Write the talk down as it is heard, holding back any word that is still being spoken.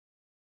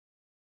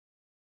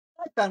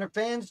Hi, Founder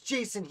fans.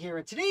 Jason here,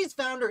 and today's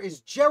founder is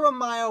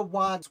Jeremiah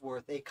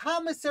Wadsworth, a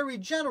Commissary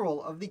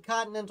General of the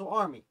Continental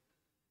Army.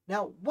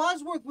 Now,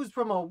 Wadsworth was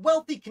from a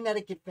wealthy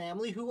Connecticut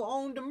family who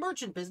owned a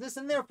merchant business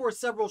and therefore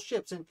several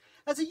ships. And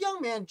as a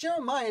young man,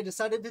 Jeremiah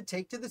decided to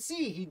take to the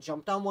sea. He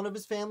jumped on one of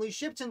his family's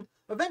ships and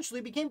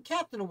eventually became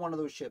captain of one of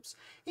those ships.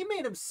 He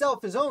made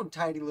himself his own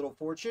tidy little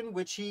fortune,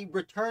 which he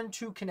returned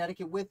to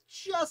Connecticut with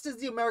just as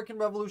the American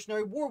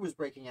Revolutionary War was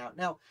breaking out.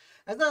 Now,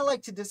 as I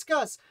like to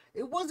discuss,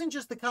 it wasn't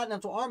just the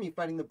Continental Army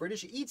fighting the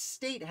British. Each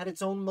state had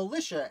its own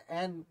militia,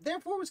 and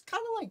therefore it was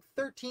kind of like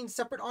 13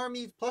 separate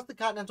armies, plus the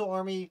Continental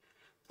Army,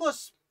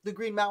 plus the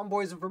Green Mountain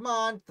Boys in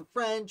Vermont, the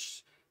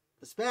French,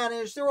 the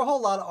Spanish. There were a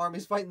whole lot of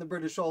armies fighting the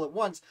British all at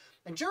once.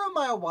 And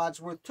Jeremiah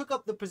Wadsworth took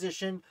up the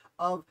position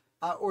of,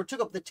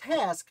 took up the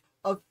task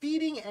of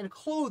feeding and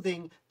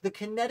clothing the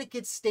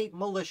Connecticut State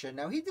Militia.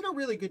 Now, he did a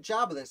really good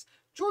job of this.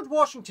 George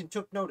Washington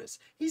took notice.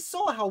 He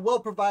saw how well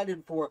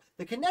provided for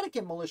the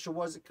Connecticut militia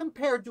was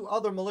compared to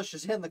other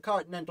militias in the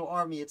Continental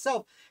Army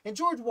itself. And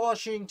George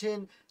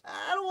Washington,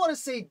 I don't want to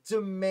say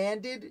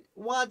demanded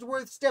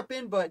Wadsworth step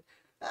in, but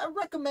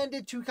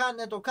recommended to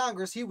Continental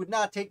Congress he would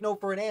not take no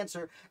for an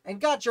answer, and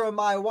got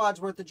Jeremiah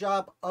Wadsworth the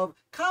job of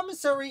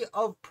Commissary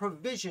of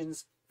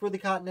Provisions for the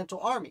Continental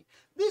Army.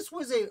 This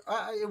was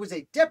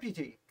a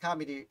deputy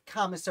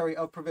commissary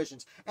of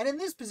provisions, and in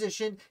this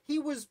position he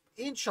was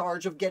in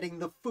charge of getting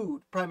the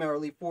food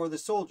primarily for the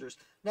soldiers.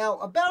 Now,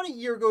 about a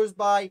year goes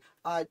by.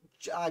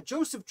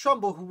 Joseph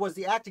Trumbull, who was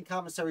the acting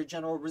commissary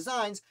general,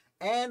 resigns,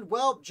 and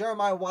well,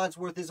 Jeremiah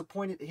Wadsworth is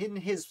appointed in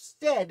his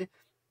stead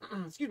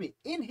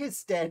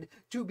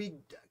to be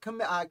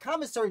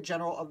Commissary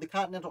General of the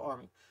Continental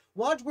Army.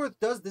 Wadsworth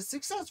does this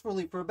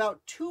successfully for about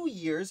 2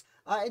 years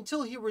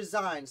until he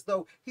resigns,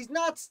 though he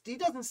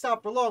doesn't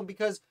stop for long,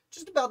 because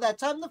just about that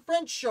time the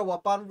French show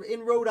up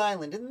in Rhode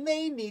Island, and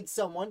they need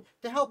someone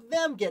to help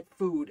them get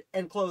food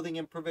and clothing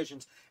and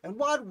provisions. And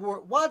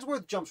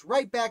Wadsworth jumps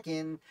right back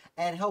in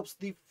and helps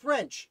the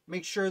French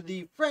make sure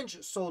the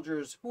French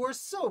soldiers, who are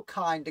so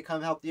kind to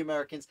come help the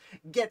Americans,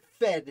 get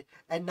fed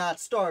and not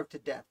starve to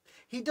death.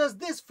 He does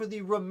this for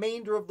the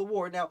remainder of the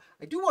war. Now,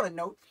 I do want to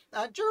note,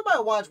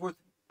 Jeremiah Wadsworth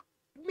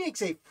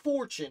makes a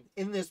fortune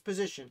in this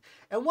position.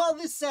 And while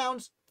this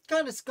sounds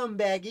kind of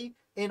scumbaggy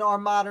in our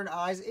modern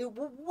eyes, it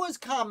was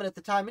common at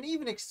the time and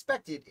even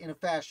expected in a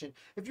fashion.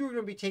 If you were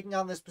going to be taking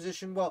on this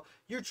position, well,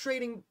 you're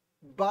trading,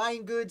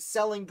 buying goods,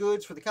 selling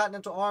goods for the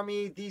Continental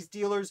Army. These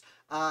dealers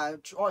are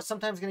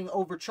sometimes getting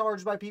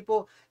overcharged by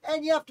people,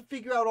 and you have to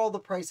figure out all the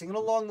pricing. And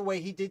along the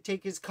way, he did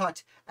take his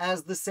cut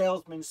as the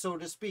salesman, so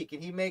to speak,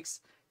 and he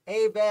makes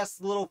a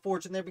vast little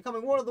fortune there,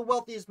 becoming one of the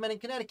wealthiest men in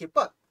Connecticut.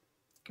 But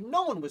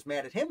no one was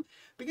mad at him,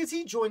 because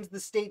he joins the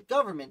state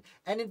government.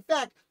 And in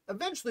fact,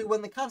 eventually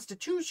when the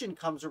Constitution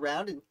comes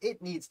around and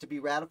it needs to be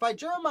ratified,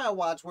 Jeremiah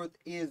Wadsworth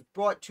is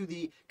brought to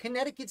the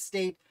Connecticut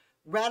State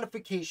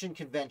Ratification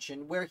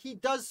Convention, where he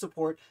does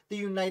support the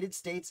United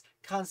States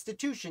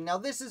Constitution. Now,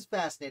 this is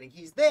fascinating.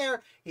 He's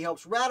there, he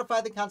helps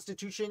ratify the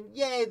Constitution.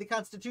 Yay, the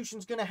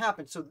Constitution's going to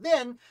happen. So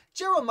then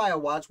Jeremiah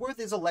Wadsworth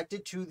is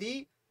elected to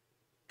the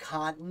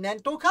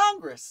Continental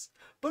Congress.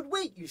 But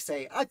wait, you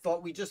say, I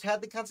thought we just had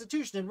the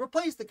Constitution and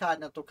replaced the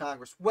Continental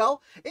Congress.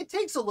 Well, it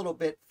takes a little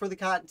bit for the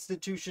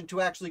Constitution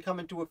to actually come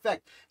into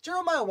effect.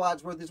 Jeremiah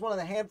Wadsworth is one of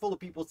the handful of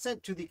people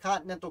sent to the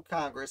Continental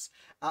Congress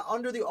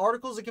under the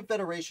Articles of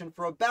Confederation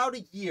for about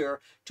a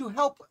year to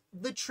help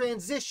the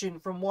transition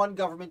from one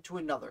government to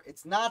another.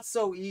 It's not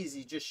so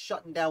easy just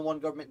shutting down one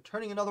government and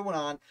turning another one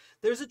on.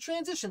 There's a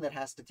transition that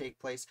has to take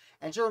place,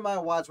 and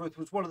Jeremiah Wadsworth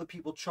was one of the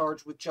people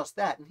charged with just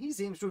that, and he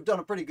seems to have done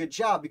a pretty good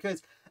job,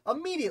 because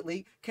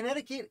immediately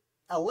Connecticut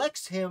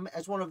elects him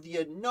as one of the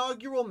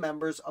inaugural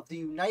members of the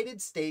United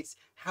States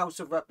House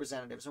of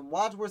Representatives. And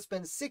Wadsworth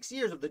spends 6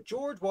 years of the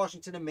George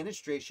Washington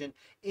administration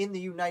in the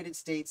United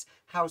States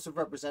House of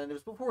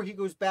Representatives before he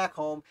goes back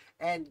home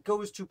and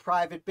goes to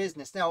private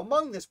business. Now,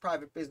 among this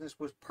private business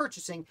was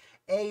purchasing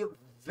a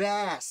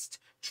vast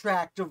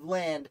tract of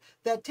land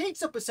that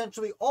takes up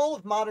essentially all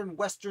of modern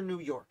Western New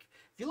York.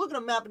 If you look at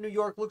a map of New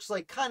York, looks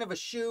like kind of a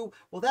shoe.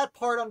 Well, that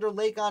part under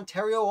Lake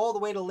Ontario all the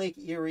way to Lake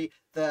Erie,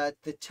 the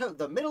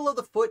middle of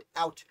the foot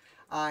out,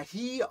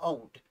 he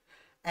owned.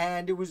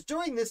 And it was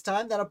during this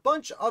time that a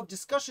bunch of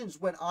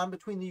discussions went on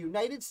between the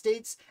United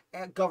States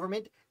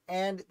government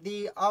and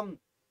the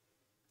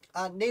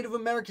Native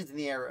Americans in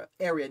the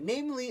area,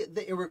 namely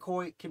the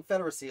Iroquois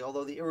Confederacy.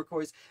 Although the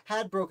Iroquois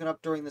had broken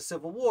up during the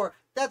Civil War,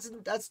 that's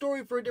a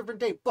story for a different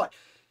day. But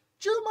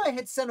Jeremiah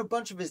had sent a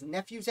bunch of his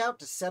nephews out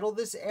to settle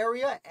this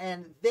area,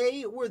 and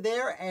they were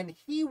there, and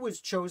he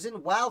was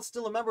chosen, while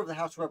still a member of the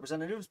House of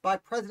Representatives, by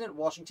President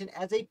Washington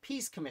as a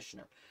peace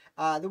commissioner.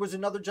 There was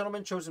another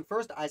gentleman chosen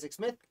first, Isaac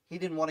Smith. He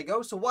didn't want to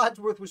go, so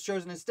Wadsworth was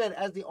chosen instead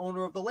as the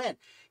owner of the land.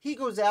 He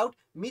goes out,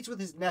 meets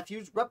with his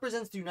nephews,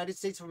 represents the United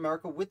States of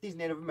America with these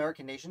Native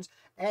American nations,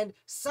 and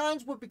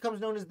signs what becomes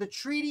known as the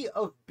Treaty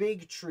of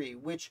Big Tree,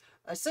 which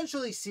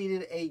essentially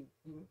ceded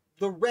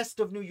the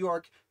rest of New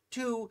York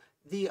to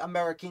the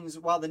Americans,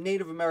 while the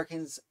Native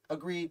Americans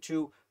agreed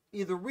to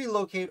either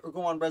relocate or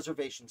go on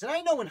reservations. And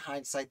I know in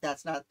hindsight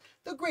that's not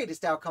the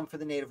greatest outcome for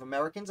the Native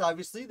Americans.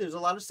 Obviously, there's a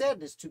lot of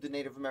sadness to the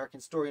Native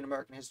American story in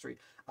American history,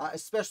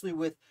 especially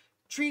with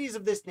treaties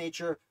of this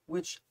nature,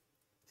 which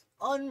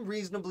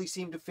unreasonably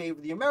seem to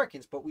favor the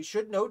Americans. But we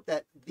should note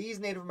that these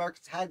Native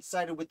Americans had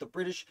sided with the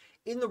British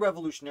in the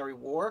Revolutionary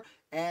War,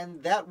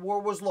 and that war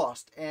was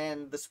lost,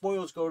 and the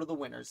spoils go to the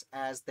winners,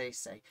 as they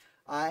say.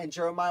 And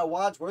Jeremiah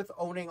Wadsworth,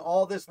 owning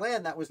all this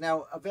land that was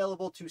now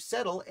available to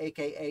settle,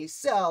 aka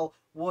sell,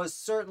 was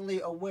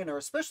certainly a winner,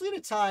 especially at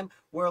a time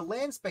where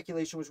land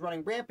speculation was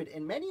running rampant,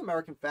 and many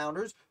American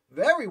founders,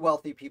 very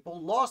wealthy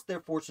people, lost their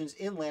fortunes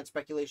in land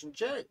speculation.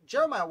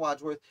 Jeremiah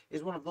Wadsworth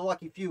is one of the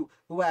lucky few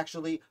who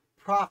actually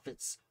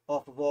profits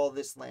off of all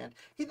this land.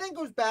 He then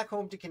goes back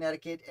home to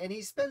Connecticut, and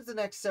he spends the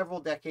next several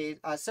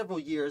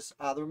years,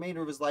 the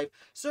remainder of his life,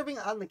 serving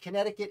on the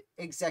Connecticut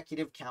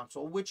Executive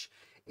Council, which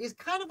is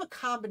kind of a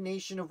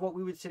combination of what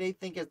we would today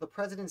think as the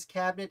president's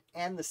cabinet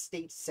and the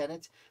state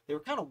senate. They were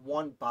kind of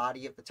one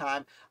body at the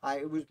time.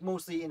 It was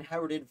mostly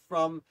inherited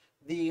from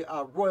the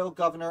royal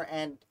governor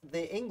and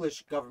the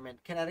English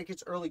government.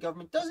 Connecticut's early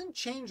government doesn't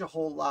change a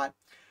whole lot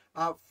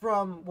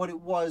from what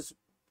it was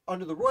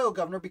under the royal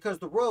governor, because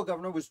the royal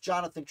governor was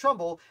Jonathan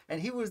Trumbull,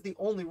 and he was the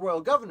only royal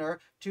governor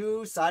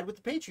to side with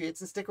the Patriots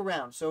and stick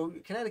around. So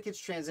Connecticut's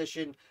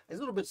transition is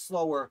a little bit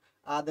slower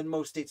than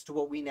most states to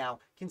what we now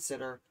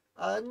consider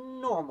a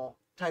normal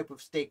type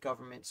of state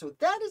government. So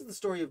that is the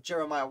story of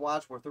Jeremiah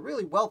Wadsworth, a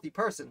really wealthy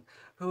person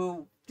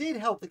who did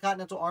help the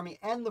Continental Army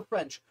and the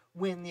French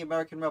win the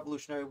American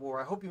Revolutionary War.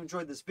 I hope you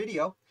enjoyed this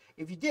video.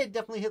 If you did,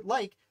 definitely hit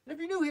like. And if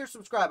you're new here,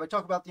 subscribe. I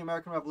talk about the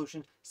American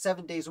Revolution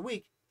 7 days a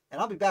week. And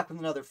I'll be back with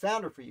another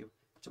founder for you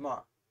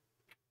tomorrow.